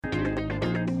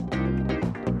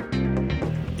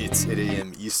It's 8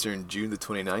 a.m. Eastern, June the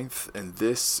 29th, and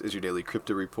this is your daily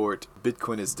crypto report.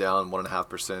 Bitcoin is down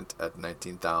 1.5% at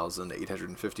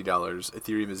 $19,850.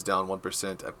 Ethereum is down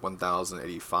 1% at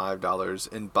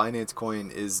 $1,085, and Binance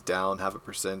Coin is down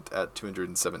 0.5% at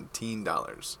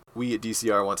 $217. We at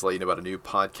DCR want to let you know about a new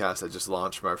podcast that just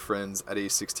launched from our friends at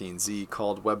A16Z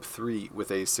called Web3 with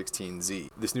A16Z.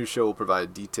 This new show will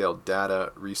provide detailed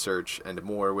data, research, and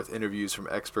more with interviews from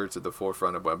experts at the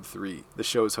forefront of Web3. The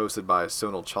show is hosted by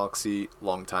Sonal Chokshi,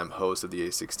 longtime host of the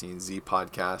A16Z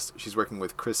podcast. She's working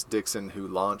with Chris Dixon, who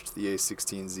launched the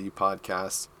A16Z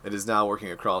podcast. It is now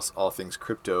working across all things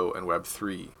crypto and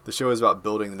Web3. The show is about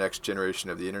building the next generation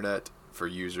of the internet for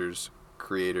users,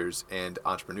 creators, and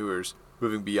entrepreneurs,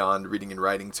 moving beyond reading and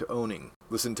writing to owning.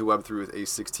 Listen to Web3 with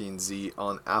A16Z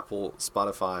on Apple,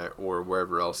 Spotify, or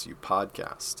wherever else you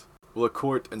podcast. Well, a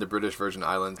court in the British Virgin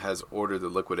Islands has ordered the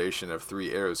liquidation of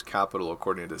Three Arrows Capital,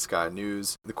 according to Sky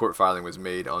News. The court filing was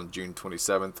made on June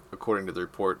 27th. According to the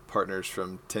report, partners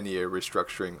from Tenia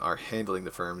Restructuring are handling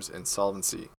the firm's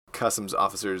insolvency. Customs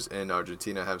officers in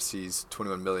Argentina have seized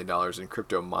 $21 million in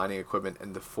crypto mining equipment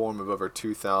in the form of over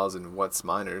 2,000 Watts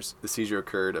miners. The seizure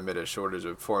occurred amid a shortage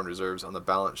of foreign reserves on the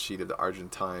balance sheet of the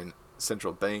Argentine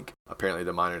Central Bank. Apparently,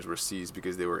 the miners were seized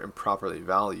because they were improperly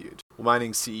valued.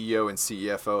 Mining CEO and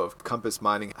CFO of Compass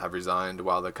Mining have resigned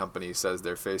while the company says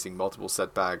they're facing multiple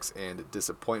setbacks and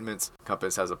disappointments.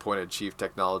 Compass has appointed Chief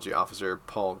Technology Officer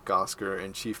Paul Gosker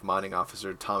and Chief Mining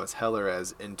Officer Thomas Heller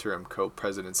as interim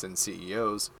co-presidents and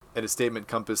CEOs. In a statement,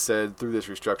 Compass said, "Through this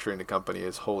restructuring, the company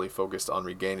is wholly focused on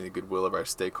regaining the goodwill of our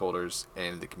stakeholders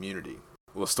and the community."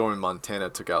 Well, a storm in Montana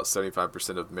took out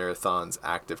 75% of Marathon's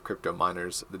active crypto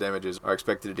miners. The damages are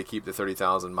expected to keep the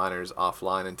 30,000 miners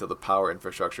offline until the power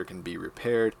infrastructure can be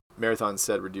repaired. Marathon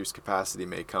said reduced capacity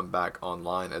may come back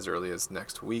online as early as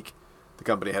next week. The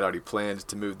company had already planned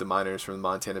to move the miners from the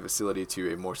Montana facility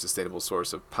to a more sustainable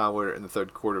source of power in the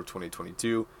third quarter of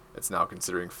 2022. It's now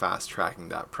considering fast-tracking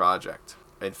that project.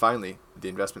 And finally, the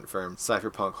investment firm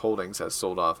Cypherpunk Holdings has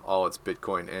sold off all its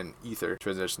Bitcoin and Ether,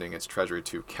 transitioning its treasury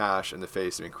to cash in the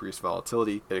face of increased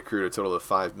volatility. It accrued a total of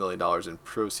 $5 million in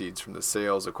proceeds from the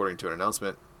sales, according to an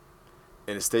announcement.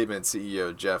 In a statement,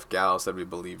 CEO Jeff Gao said, "We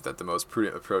believe that the most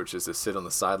prudent approach is to sit on the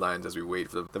sidelines as we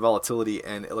wait for the volatility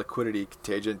and illiquidity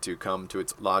contagion to come to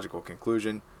its logical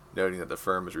conclusion," noting that the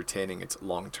firm is retaining its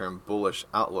long-term bullish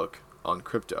outlook on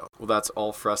crypto. Well, that's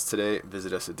all for us today.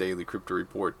 Visit us at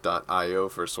dailycryptoreport.io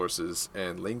for sources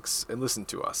and links, and listen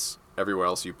to us everywhere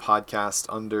else you podcast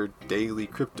under Daily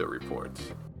Crypto Report.